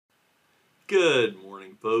Good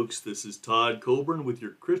morning, folks. This is Todd Coburn with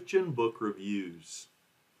your Christian Book Reviews.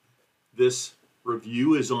 This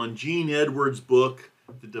review is on Gene Edwards' book,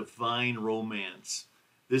 The Divine Romance.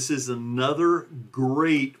 This is another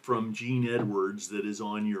great from Gene Edwards that is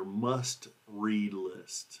on your must-read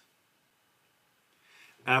list.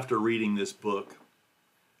 After reading this book,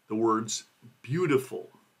 the words beautiful,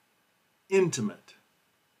 intimate,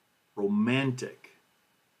 romantic,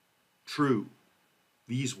 true,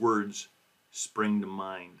 these words spring to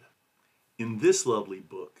mind. In this lovely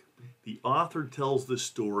book, the author tells the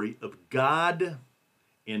story of God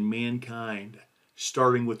and mankind,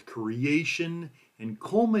 starting with creation and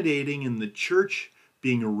culminating in the church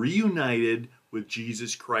being reunited with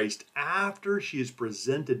Jesus Christ after she is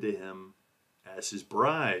presented to him as his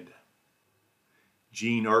bride.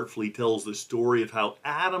 Gene artfully tells the story of how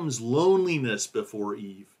Adam's loneliness before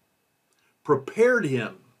Eve prepared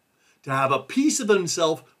him to have a piece of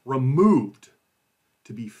himself removed,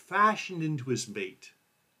 to be fashioned into his mate,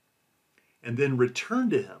 and then return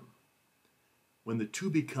to him when the two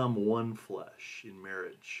become one flesh in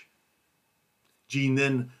marriage. Gene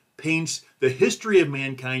then paints the history of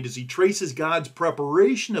mankind as he traces God's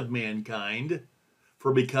preparation of mankind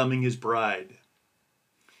for becoming his bride.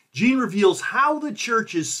 Gene reveals how the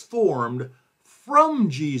church is formed from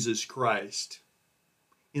Jesus Christ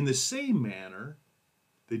in the same manner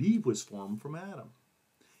that Eve was formed from Adam.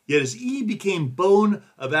 Yet as Eve became bone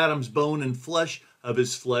of Adam's bone and flesh of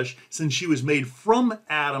his flesh, since she was made from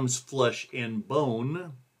Adam's flesh and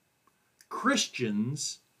bone,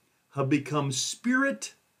 Christians have become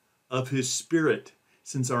spirit of his spirit,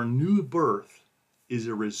 since our new birth is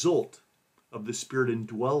a result of the Spirit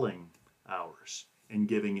indwelling ours and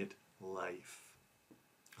giving it life.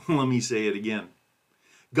 Let me say it again.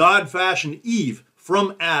 God fashioned Eve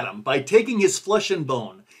from Adam by taking his flesh and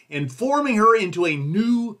bone and forming her into a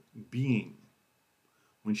new being.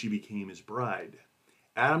 When she became his bride,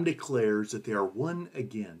 Adam declares that they are one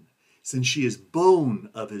again, since she is bone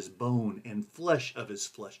of his bone and flesh of his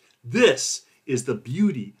flesh. This is the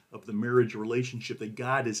beauty of the marriage relationship that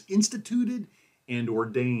God has instituted and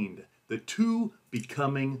ordained, the two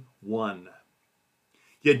becoming one.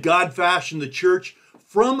 Yet God fashioned the church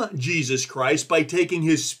from Jesus Christ by taking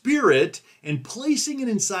his Spirit and placing it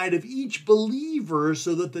inside of each believer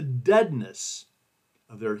so that the deadness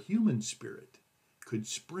of their human spirit could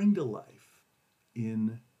spring to life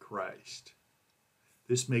in Christ.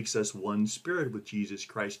 This makes us one spirit with Jesus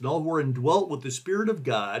Christ, and all who are indwelt with the Spirit of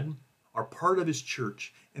God are part of his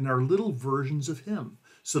church and are little versions of him,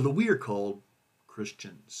 so that we are called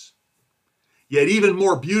Christians. Yet even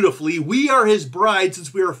more beautifully, we are his bride,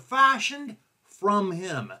 since we are fashioned from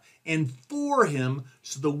him and for him,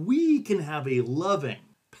 so that we can have a loving,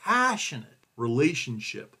 passionate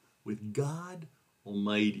relationship with God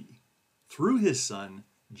Almighty through his Son,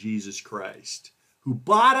 Jesus Christ, who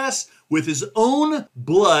bought us with his own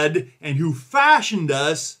blood and who fashioned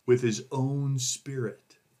us with his own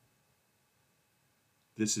Spirit.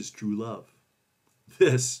 This is true love.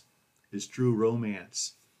 This is true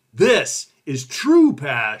romance. This is true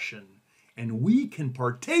passion, and we can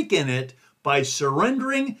partake in it by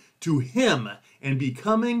surrendering to him and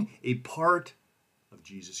becoming a part of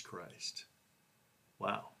Jesus Christ.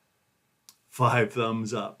 Wow. 5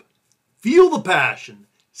 thumbs up. Feel the passion.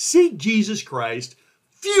 Seek Jesus Christ.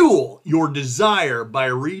 Fuel your desire by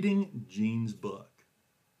reading Gene's book.